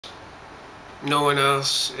no one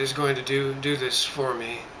else is going to do this for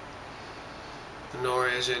me, nor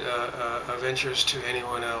is it of interest to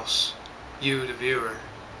anyone else, you the viewer,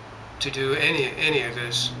 to do any of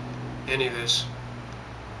this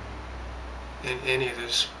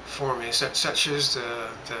for me. Such is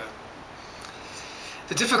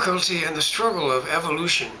the difficulty and the struggle of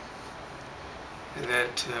evolution,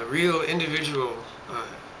 that real individual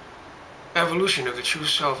evolution of the true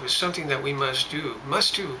self is something that we must do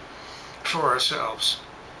for ourselves.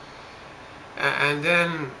 And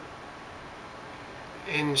then,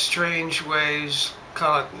 in strange ways,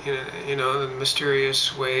 call it, the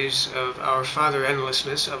mysterious ways of our Father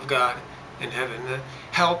endlessness, of God in heaven,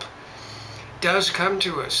 help does come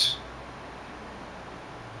to us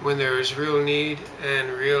when there is real need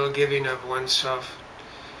and real giving of oneself,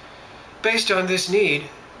 based on this need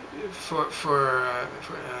for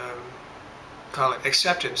call it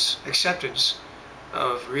acceptance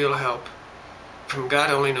of real help from God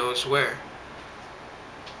only knows where,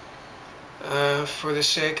 for the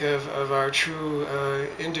sake of our true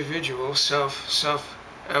individual self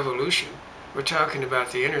evolution. We're talking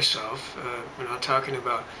about the inner self. We're not talking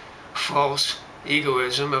about false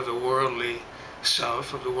egoism of the worldly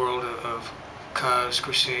self, of the world of cause,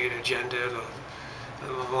 crusade, agenda,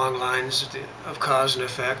 the long lines of cause and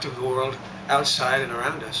effect of the world outside and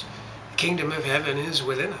around us. The kingdom of heaven is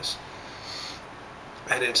within us.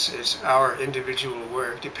 And it's our individual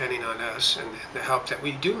work, depending on us, and the help that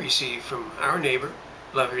we do receive from our neighbor,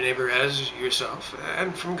 love your neighbor as yourself,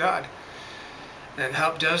 and from God. And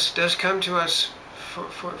help does come to us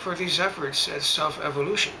for these efforts at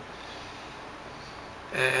self-evolution.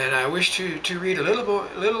 And I wish to read a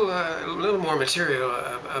little more material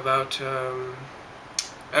about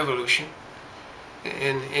evolution.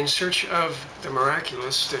 In search of the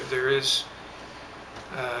miraculous, there is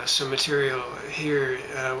some material here,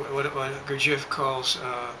 what Gurdjieff calls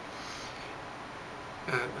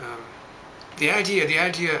the idea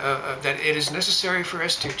that it is necessary for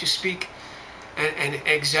us to speak an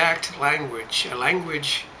exact language, a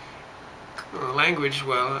language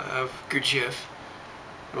of Gurdjieff,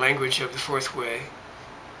 language of the fourth way,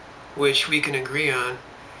 which we can agree on,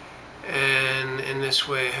 and in this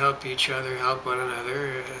way help each other, help one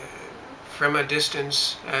another from a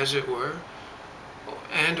distance, as it were,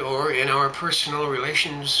 and or in our personal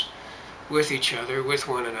relations with each other, with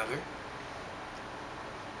one another.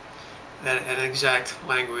 That an exact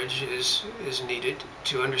language is needed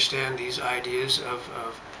to understand these ideas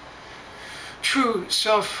of true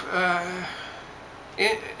self,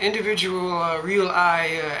 individual, real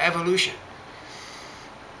I evolution.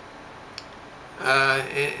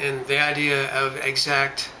 And the idea of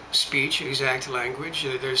exact speech, exact language,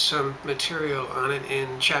 there's some material on it in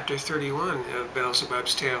chapter 31 of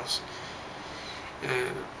Beelzebub's Tales.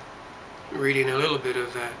 Reading a little bit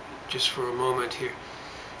of that just for a moment here.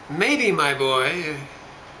 Maybe, my boy,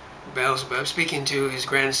 Beelzebub, speaking to his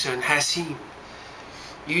grandson Hassim,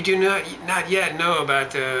 you do not yet know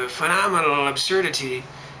about the phenomenal absurdity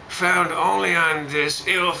found only on this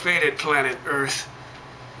ill-fated planet Earth,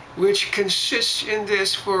 which consists in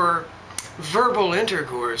this for verbal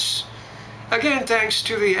intercourse, again thanks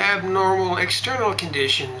to the abnormal external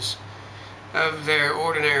conditions of their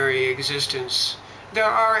ordinary existence. There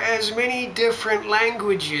are as many different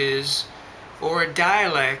languages or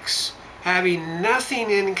dialects having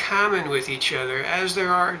nothing in common with each other as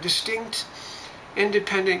there are distinct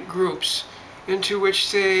independent groups into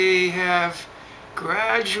which they have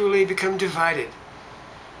gradually become divided.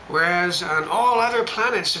 Whereas on all other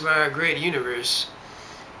planets of our great universe,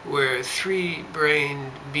 where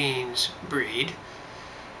three-brained beings breed,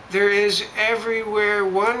 there is everywhere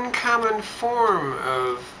one common form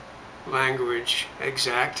of language,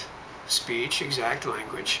 exact speech, exact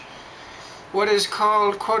language, what is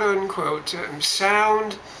called, quote-unquote,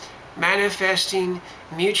 sound manifesting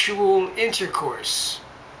mutual intercourse.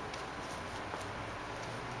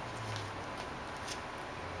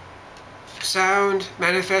 Sound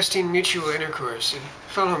manifesting mutual intercourse.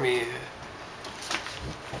 Follow me.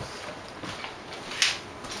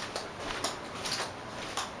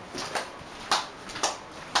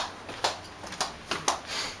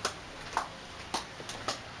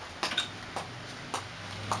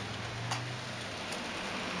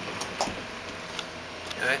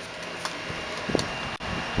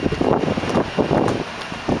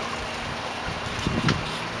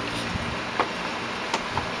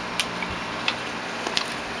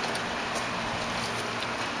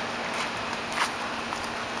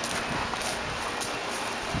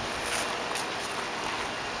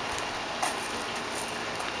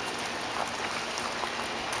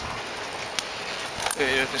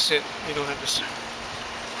 have to sit. You don't have to sit.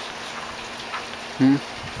 Hmm?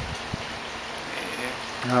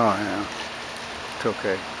 Yeah. Oh, yeah. It's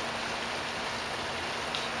okay.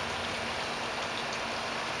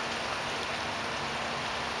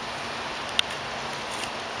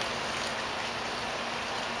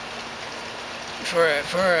 For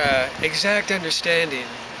exact understanding,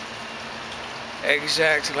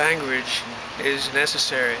 exact language is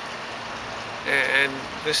necessary, and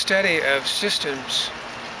the study of systems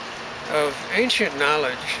of ancient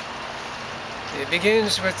knowledge, it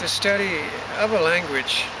begins with the study of a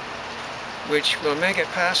language which will make it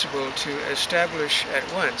possible to establish at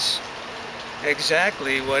once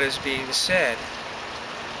exactly what is being said,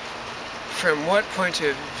 from what point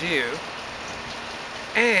of view,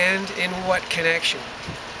 and in what connection.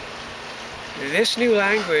 This new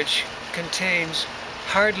language contains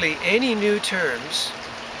hardly any new terms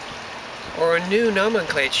or new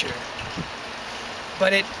nomenclature,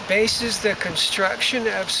 but it bases the construction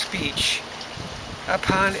of speech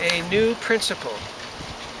upon a new principle,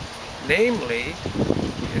 namely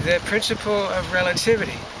the principle of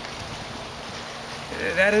relativity.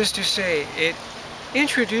 That is to say, it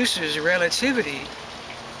introduces relativity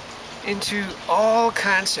into all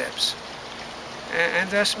concepts, and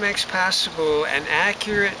thus makes possible an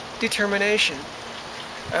accurate determination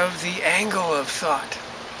of the angle of thought.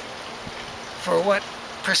 For what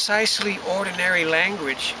precisely ordinary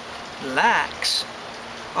language lacks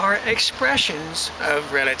are expressions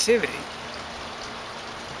of relativity.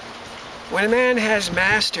 When a man has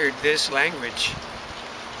mastered this language,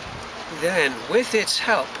 then with its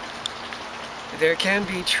help, there can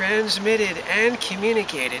be transmitted and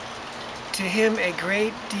communicated to him a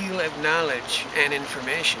great deal of knowledge and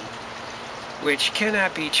information, which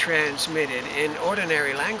cannot be transmitted in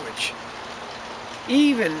ordinary language,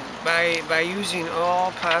 even by using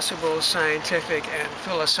all possible scientific and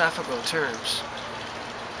philosophical terms.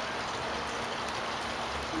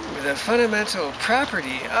 The fundamental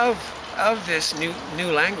property of this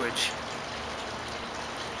new language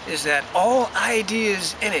is that all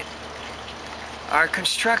ideas in it are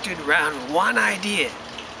constructed around one idea.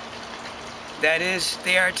 That is,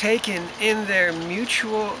 they are taken in their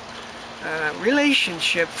mutual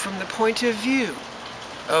relationship from the point of view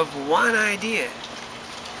of one idea.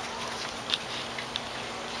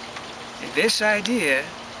 This idea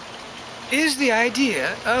is the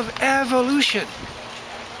idea of evolution.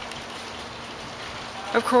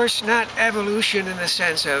 Of course, not evolution in the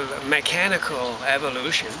sense of mechanical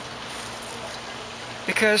evolution,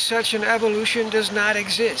 because such an evolution does not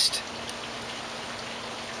exist,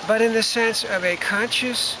 but in the sense of a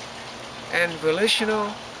conscious and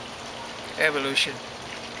volitional evolution,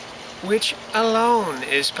 which alone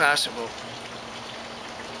is possible.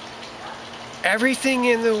 Everything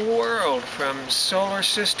in the world, from solar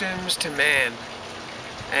systems to man,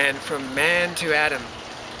 and from man to atom,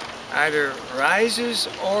 either rises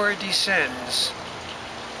or descends,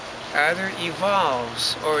 either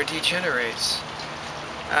evolves or degenerates,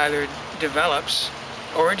 either develops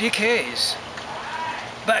or decays.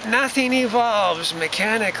 But nothing evolves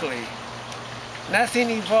mechanically. Nothing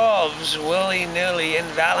evolves willy-nilly,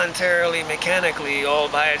 involuntarily, mechanically, all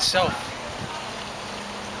by itself.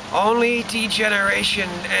 Only degeneration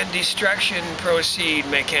and destruction proceed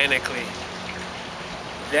mechanically.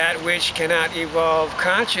 That which cannot evolve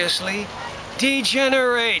consciously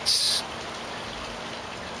degenerates.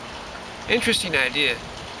 Interesting idea.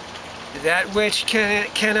 That which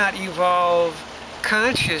cannot evolve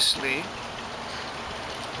consciously,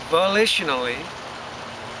 volitionally,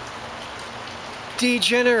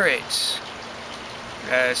 degenerates.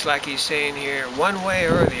 It's like he's saying here, one way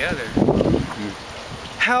or the other.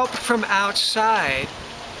 Help from outside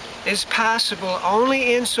is possible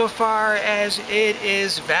only insofar as it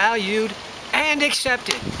is valued and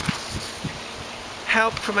accepted.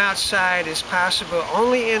 Help from outside is possible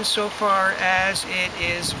only insofar as it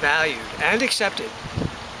is valued and accepted,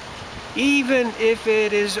 even if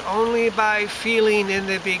it is only by feeling in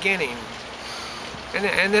the beginning.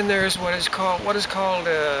 And then there's what is called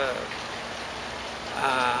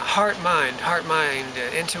heart-mind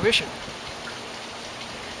intuition.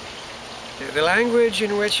 The language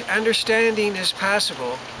in which understanding is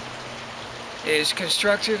possible is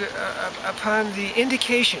constructed upon the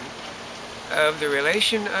indication of the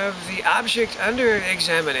relation of the object under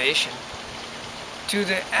examination to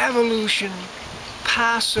the evolution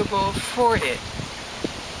possible for it,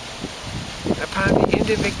 upon the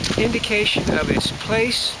indication of its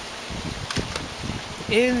place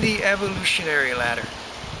in the evolutionary ladder.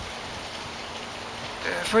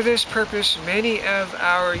 For this purpose, many of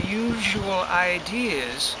our usual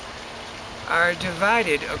ideas are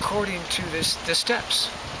divided according to the steps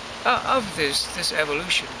of this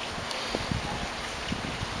evolution.